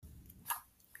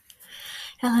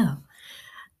Hello,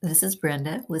 this is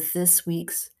Brenda with this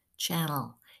week's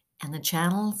channel, and the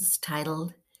channel is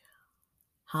titled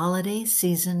Holiday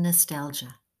Season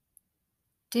Nostalgia.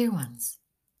 Dear ones,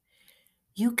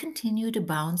 you continue to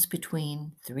bounce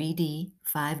between 3D,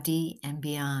 5D, and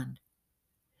beyond.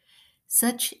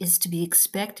 Such is to be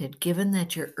expected given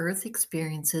that your Earth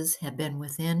experiences have been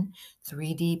within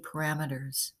 3D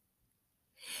parameters.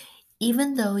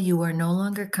 Even though you are no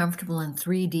longer comfortable in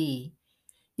 3D,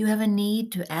 you have a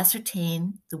need to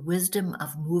ascertain the wisdom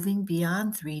of moving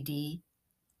beyond 3D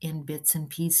in bits and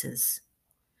pieces.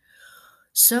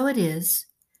 So it is,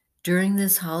 during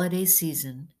this holiday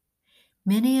season,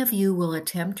 many of you will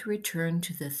attempt to return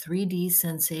to the 3D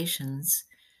sensations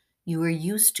you were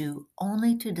used to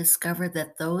only to discover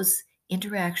that those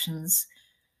interactions,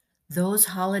 those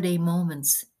holiday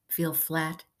moments, feel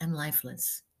flat and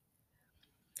lifeless.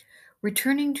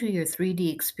 Returning to your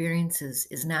 3D experiences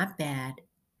is not bad,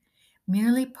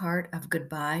 merely part of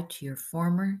goodbye to your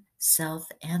former self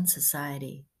and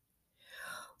society.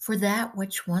 For that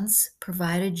which once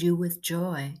provided you with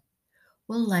joy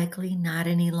will likely not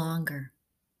any longer,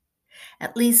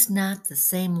 at least not the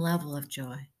same level of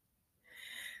joy.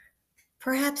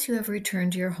 Perhaps you have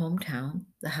returned to your hometown,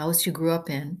 the house you grew up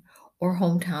in, or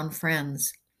hometown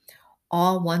friends,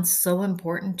 all once so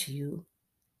important to you,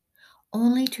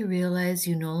 only to realize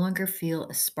you no longer feel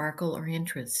a sparkle or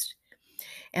interest,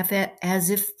 as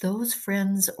if those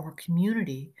friends or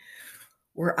community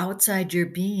were outside your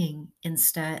being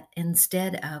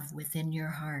instead of within your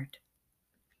heart.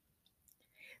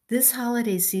 This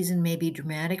holiday season may be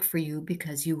dramatic for you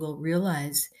because you will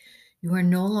realize you are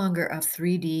no longer of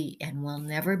 3D and will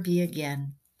never be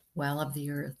again well of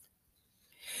the earth.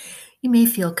 You may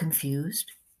feel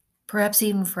confused, perhaps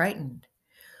even frightened,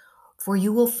 for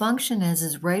you will function as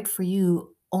is right for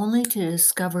you only to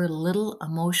discover little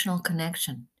emotional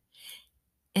connection.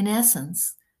 In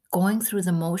essence, going through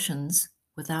the motions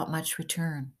without much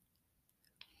return.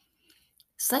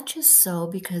 Such is so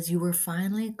because you were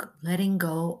finally letting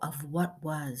go of what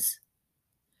was.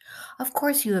 Of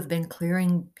course, you have been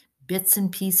clearing bits and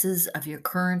pieces of your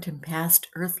current and past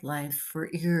earth life for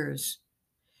years.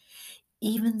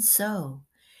 Even so,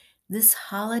 this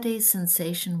holiday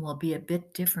sensation will be a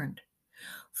bit different,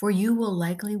 for you will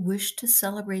likely wish to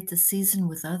celebrate the season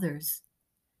with others.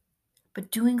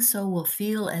 But doing so will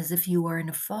feel as if you are in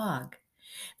a fog,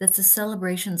 that the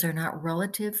celebrations are not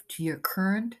relative to your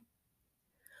current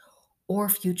or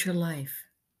future life.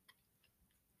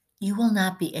 You will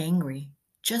not be angry,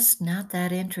 just not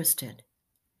that interested.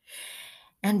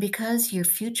 And because your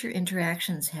future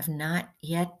interactions have not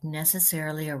yet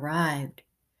necessarily arrived,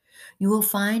 you will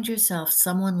find yourself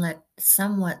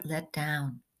somewhat let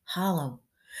down, hollow,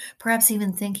 perhaps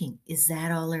even thinking, is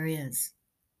that all there is?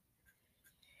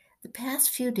 The past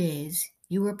few days,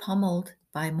 you were pummeled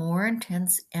by more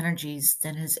intense energies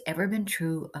than has ever been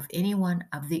true of anyone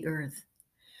of the earth.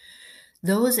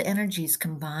 Those energies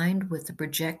combined with the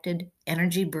projected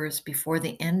energy burst before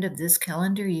the end of this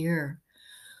calendar year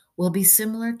will be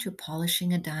similar to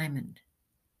polishing a diamond.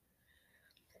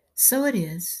 So it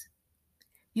is.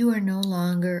 You are no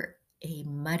longer a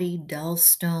muddy, dull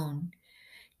stone,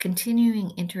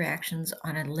 continuing interactions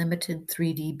on a limited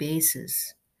 3D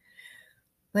basis,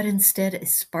 but instead a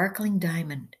sparkling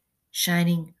diamond,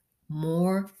 shining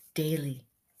more daily.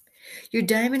 Your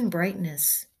diamond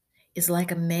brightness is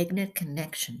like a magnet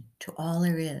connection to all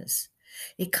there is,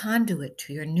 a conduit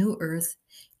to your new earth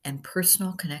and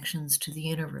personal connections to the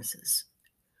universes.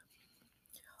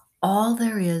 All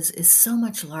there is so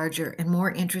much larger and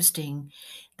more interesting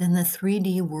than the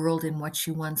 3D world in which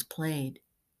you once played.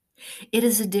 It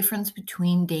is a difference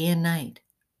between day and night,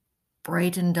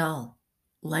 bright and dull,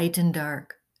 light and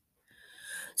dark.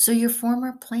 So your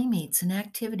former playmates and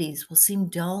activities will seem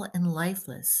dull and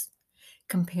lifeless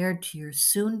compared to your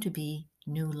soon to be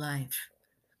new life.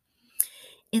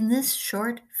 In this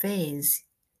short phase,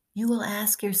 you will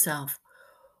ask yourself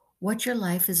what your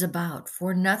life is about,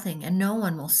 for nothing and no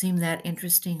one will seem that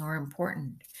interesting or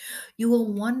important. You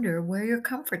will wonder where your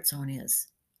comfort zone is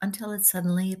until it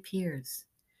suddenly appears.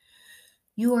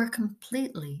 You are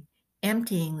completely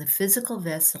emptying the physical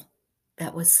vessel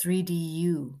that was 3D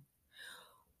you,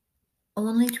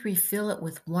 only to refill it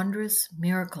with wondrous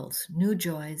miracles, new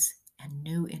joys, and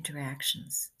new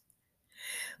interactions.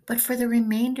 But for the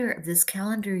remainder of this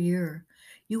calendar year,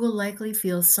 you will likely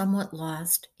feel somewhat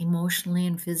lost emotionally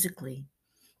and physically,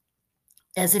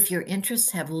 as if your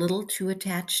interests have little to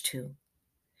attach to.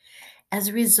 As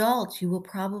a result, you will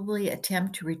probably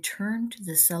attempt to return to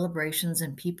the celebrations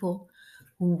and people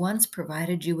who once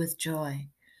provided you with joy,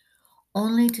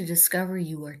 only to discover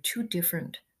you are too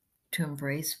different to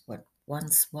embrace what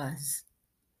once was.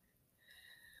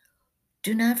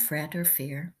 Do not fret or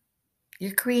fear.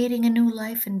 You're creating a new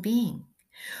life and being.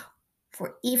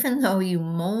 For even though you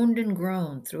moaned and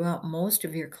groaned throughout most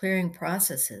of your clearing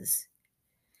processes,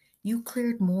 you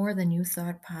cleared more than you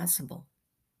thought possible.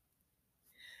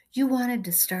 You wanted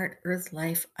to start Earth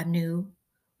life anew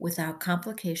without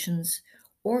complications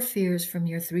or fears from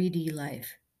your 3D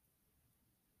life.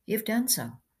 You've done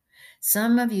so.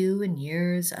 Some of you in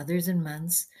years, others in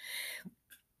months,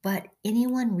 but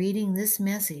anyone reading this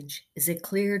message is a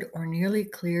cleared or nearly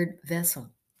cleared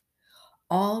vessel,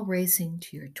 all racing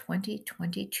to your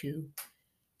 2022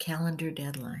 calendar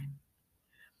deadline.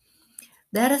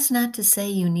 That is not to say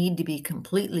you need to be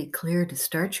completely clear to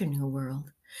start your new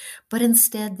world, but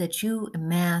instead that you en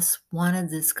masse wanted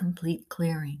this complete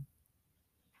clearing.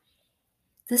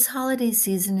 This holiday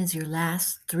season is your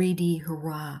last 3D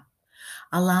hurrah,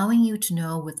 allowing you to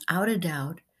know without a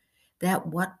doubt that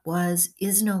what was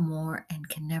is no more and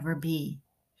can never be.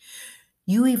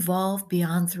 You evolve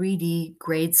beyond 3D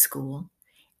grade school,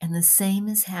 and the same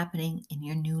is happening in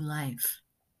your new life.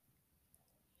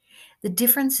 The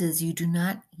difference is you do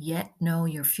not yet know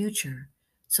your future,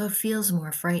 so it feels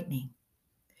more frightening.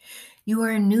 You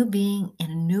are a new being in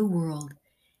a new world,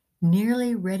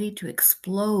 nearly ready to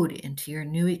explode into your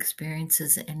new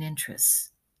experiences and interests.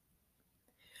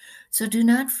 So do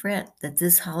not fret that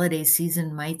this holiday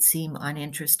season might seem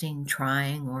uninteresting,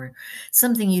 trying, or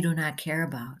something you do not care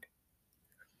about.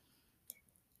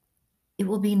 It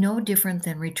will be no different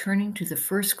than returning to the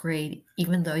first grade,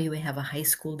 even though you have a high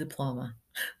school diploma.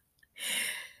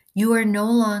 You are no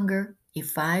longer a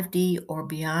 5D or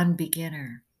beyond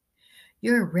beginner.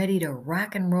 You're ready to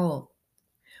rock and roll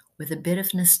with a bit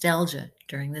of nostalgia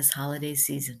during this holiday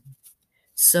season.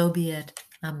 So be it.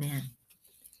 Amen.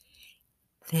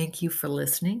 Thank you for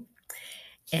listening.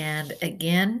 And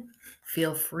again,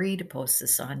 feel free to post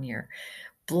this on your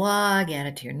blog, add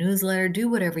it to your newsletter, do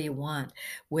whatever you want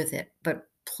with it. But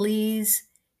please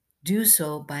do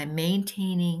so by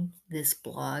maintaining this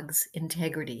blog's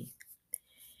integrity.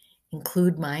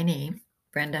 Include my name,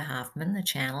 Brenda Hoffman, the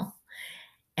channel,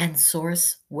 and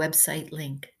source website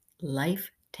link,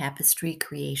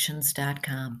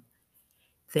 lifetapestrycreations.com.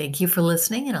 Thank you for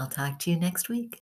listening, and I'll talk to you next week.